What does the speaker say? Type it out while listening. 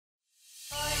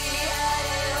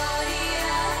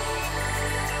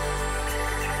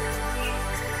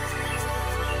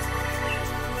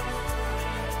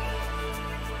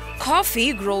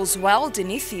Coffee grows wild in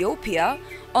Ethiopia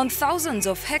on thousands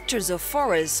of hectares of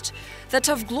forest that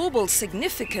have global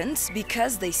significance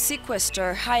because they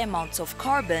sequester high amounts of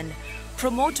carbon,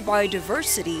 promote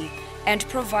biodiversity, and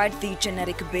provide the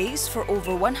genetic base for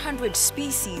over 100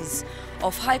 species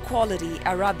of high-quality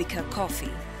Arabica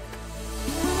coffee.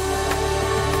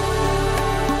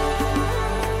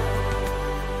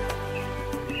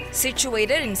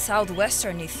 Situated in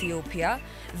southwestern Ethiopia,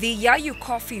 the Yayu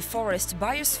Coffee Forest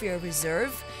Biosphere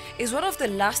Reserve is one of the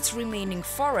last remaining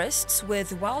forests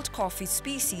with wild coffee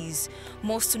species,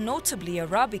 most notably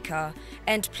Arabica,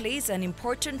 and plays an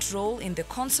important role in the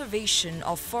conservation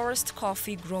of forest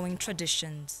coffee growing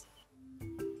traditions.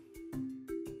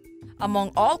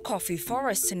 Among all coffee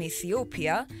forests in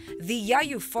Ethiopia, the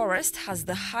Yayu forest has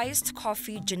the highest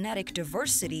coffee genetic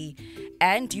diversity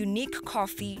and unique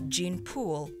coffee gene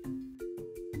pool.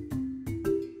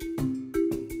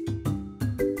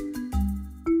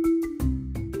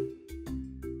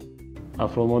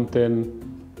 Afro-mountain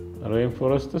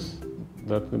rainforests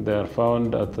that they are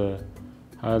found at a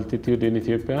high altitude in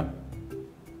Ethiopia,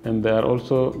 and they are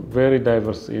also very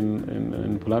diverse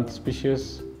in plant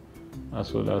species,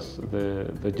 as well as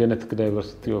the genetic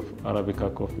diversity of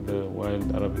Arabica coffee, the wild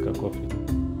Arabica coffee.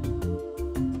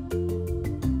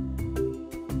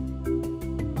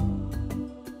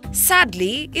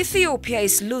 Sadly, Ethiopia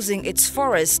is losing its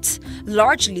forests,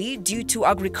 largely due to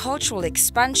agricultural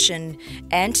expansion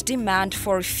and demand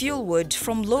for fuelwood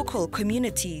from local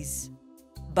communities.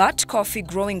 But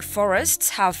coffee-growing forests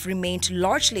have remained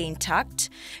largely intact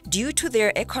due to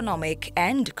their economic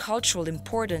and cultural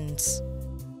importance.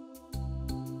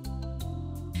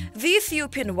 The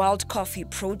Ethiopian Wild Coffee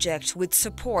project, with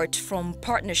support from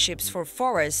Partnerships for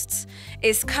Forests,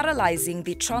 is catalyzing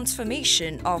the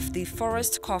transformation of the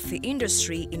forest coffee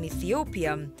industry in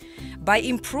Ethiopia by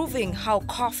improving how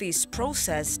coffee is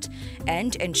processed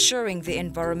and ensuring the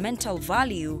environmental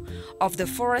value of the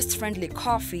forest-friendly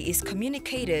coffee is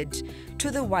communicated to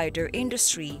the wider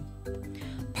industry.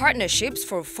 Partnerships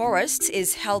for Forests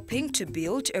is helping to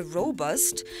build a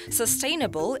robust,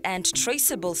 sustainable and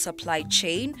traceable supply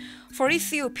chain for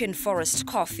Ethiopian forest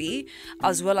coffee,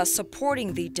 as well as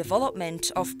supporting the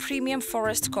development of premium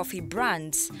forest coffee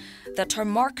brands that are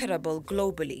marketable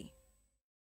globally.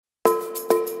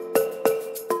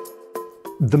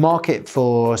 The market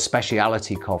for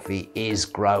specialty coffee is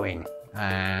growing,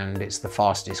 and it's the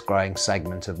fastest growing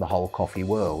segment of the whole coffee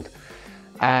world.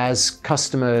 As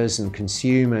customers and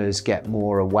consumers get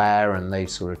more aware and they've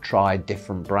sort of tried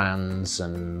different brands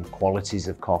and qualities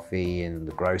of coffee in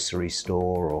the grocery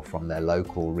store or from their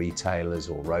local retailers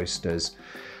or roasters,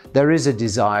 there is a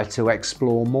desire to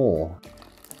explore more.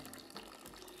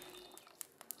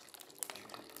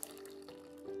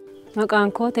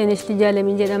 Maqaan koo Teeneshli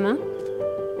Jaalamin jedhama.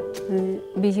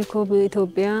 Biyyi koo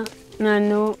Itoophiyaa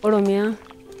naannoo Oromiyaa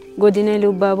godina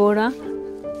Lubbaaboraa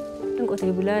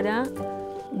qotee bulaadha.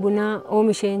 Buna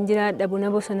oomisheen jiraadha, buna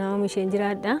bosonaa oomisheen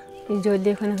jiraadha.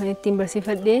 Ijoollee kana kan ittiin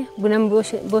barsiifadhee buna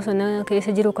bosona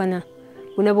keessa jiru kana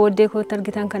buna booddee kootti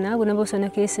argitan kana buna bosona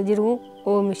keessa jiru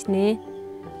oomishnee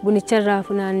bunicharraa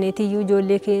funaanneetiyyuu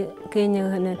ijoollee keenya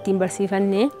kana ittiin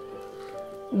barsiifannee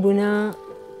buna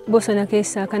bosona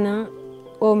keessaa kana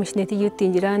oomishneetiyyuu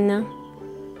ittiin jiraanna.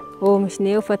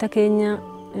 Oomishnee uffata keenya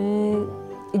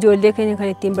ijoollee keenya kan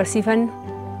ittiin barsiifannu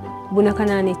buna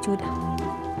kanaan jechuudha.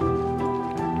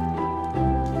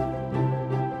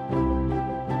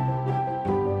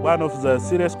 One of the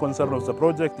serious concerns of the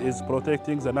project is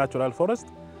protecting the natural forest.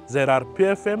 There are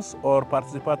PFMs or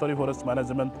participatory forest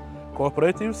management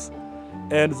cooperatives,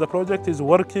 and the project is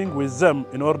working with them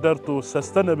in order to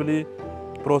sustainably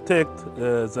protect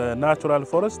the natural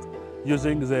forest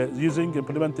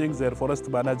implementing their forest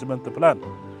management plan.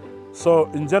 So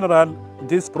in general,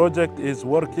 this project is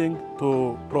working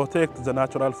to protect the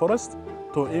natural forest,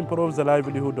 to improve the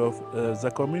livelihood of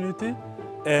the community,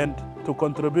 and to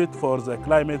contribute for the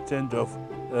climate change of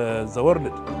the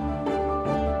world.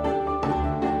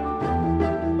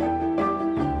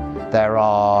 There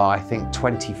are, I think,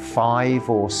 25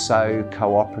 or so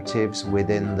cooperatives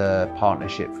within the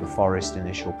Partnership for Forest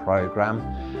Initial Programme,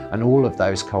 and all of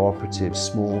those cooperatives,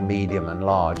 small, medium and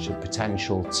large, have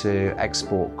potential to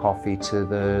export coffee to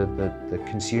the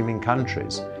consuming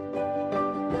countries.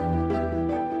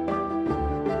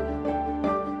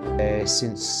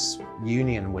 Since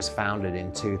Union was founded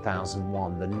in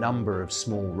 2001, the number of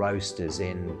small roasters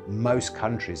in most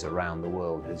countries around the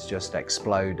world has just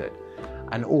exploded.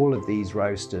 And all of these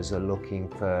roasters are looking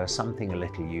for something a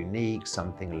little unique,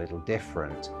 something a little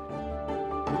different.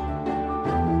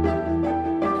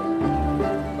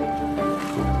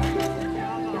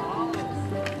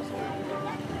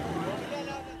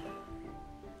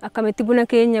 akkamitti buna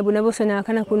keenya buna bosonaa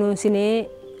kana kunuunsinee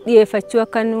dhiyeeffachuu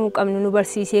akka nu qabnu nu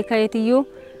barsiisee ka'eetiyyuu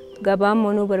gabaan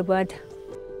moo nu barbaada.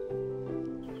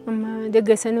 Amma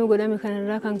deeggarsa nu godhame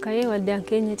kanarraa kan ka'e waldaan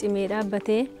keenya cimee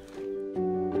dhaabbatee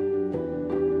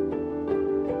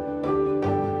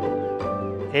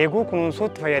eeguu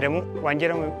kunuunsuutti fayyadamu waan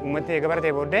jedhamu uummatni eega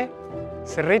baratee booddee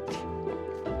sirriitti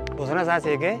bosona isaas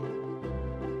eegee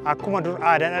akkuma dur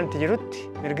aadaadhaan itti jirutti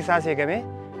mirgi isaas eegamee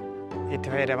itti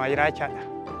fayyadamaa jira jechaadha.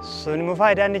 Sun immoo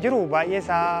faayidaan inni jiru baay'ee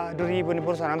isaa durii bunni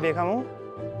bosonaan beekamu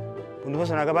bunni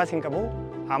bosonaa gabaas hin qabu.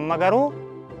 Amma garuu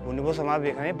bunni bosonaa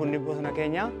beekamee bunni bosona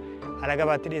keenya ala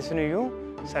gabaatti dhiyeessuun iyyuu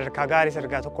sadarkaa gaarii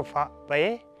sadarkaa tokkoffaa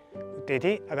bahee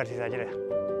wuxxeetii agarsiisaa jira.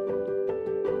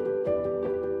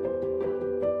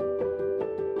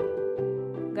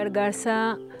 Gargaarsa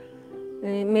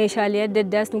meeshaalee adda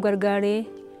addaas nu gargaaree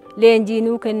leenjii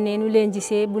nuu kennee nu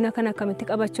leenjisee buna kana akkamitti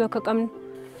qabachuu akka qabnu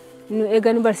nu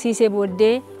eega nu barsiisee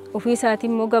booddee ofii isaatii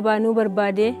immoo gabaa nu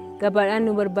barbaadee gabaadhaan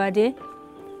nu barbaadee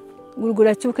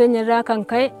gurgurachuu keenyarraa kan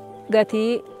ka'e gatii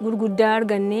gurguddaa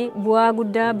argannee bu'aa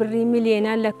guddaa birrii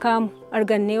miliyoonaan lakkaa'amu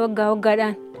argannee waggaa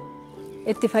waggaadhaan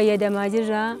itti fayyadamaa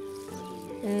jirra.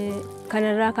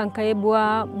 Kanarraa kan ka'e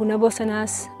bu'aa buna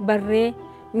bosonaas barree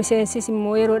miseensis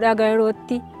immoo yeroodhaa gara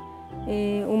yerootti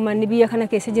uummanni biyya kana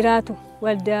keessa jiraatu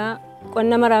waldaa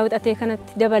qonna maraa wixatee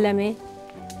kanatti dabalamee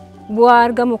bu'aa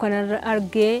argamu kanarra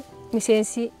argee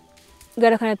miseensi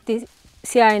gara kanatti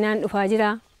si'aayinaan dhufaa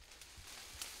jira.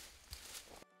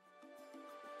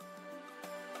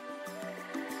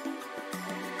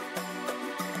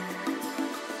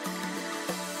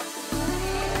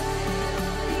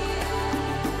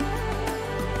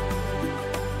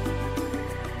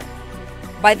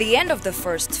 By the end of the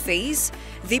first phase,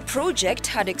 the project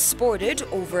had exported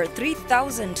over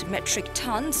 3,000 metric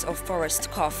tons of forest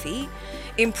coffee,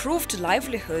 improved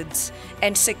livelihoods,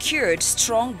 and secured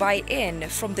strong buy-in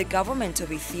from the government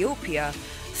of Ethiopia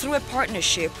through a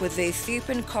partnership with the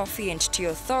Ethiopian Coffee and Tea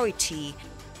Authority.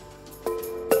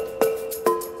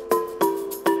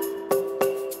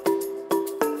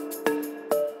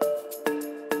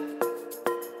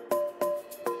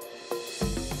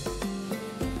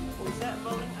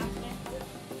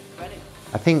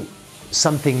 I think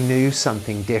something new,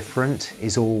 something different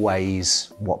is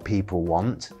always what people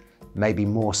want, maybe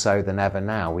more so than ever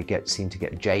now. We seem to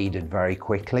get jaded very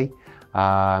quickly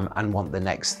and want the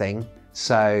next thing.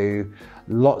 So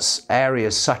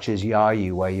areas such as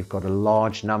Yayu, where you've got a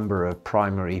large number of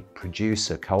primary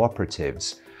producer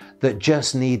cooperatives that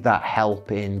just need that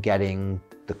help in getting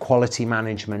the quality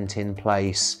management in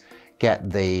place, get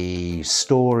the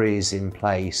stories in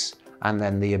place, and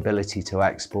then the ability to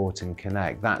export and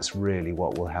connect. That's really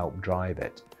what will help drive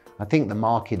it. I think the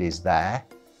market is there,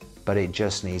 but it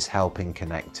just needs help in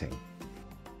connecting.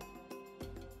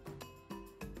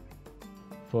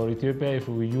 For Ethiopia, if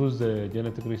we use the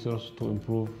genetic resource to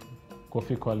improve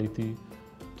coffee quality,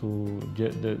 to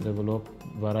develop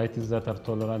varieties that are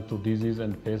tolerant to disease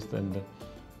and pest and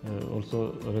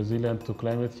also resilient to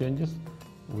climate changes,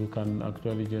 we can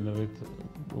actually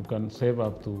we can save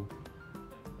up to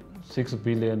 $6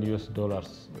 billion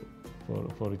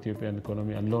for Ethiopian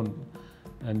economy alone.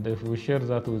 And if we share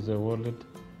that with the world,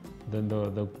 then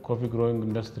the coffee growing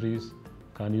industries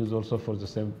can use also for the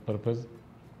same purpose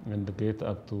and get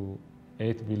up to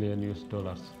 $8 billion.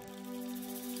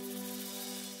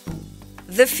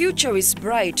 The future is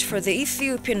bright for the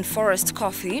Ethiopian forest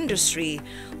coffee industry,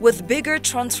 with bigger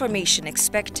transformation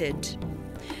expected.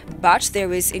 But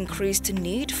there is increased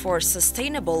need for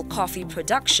sustainable coffee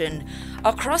production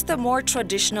across the more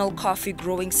traditional coffee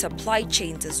growing supply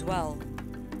chains as well.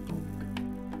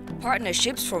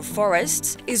 Partnerships for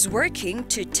Forests is working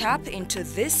to tap into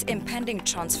this impending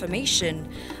transformation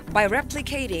by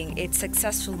replicating its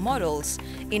successful models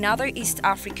in other East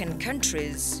African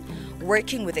countries,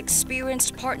 working with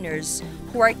experienced partners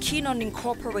who are keen on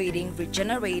incorporating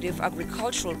regenerative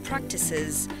agricultural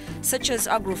practices such as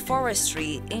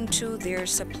agroforestry into their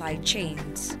supply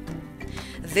chains.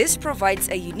 This provides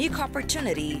a unique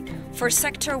opportunity for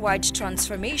sector-wide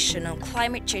transformation on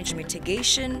climate change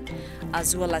mitigation,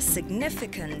 as well as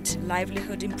significant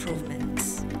livelihood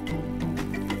improvements.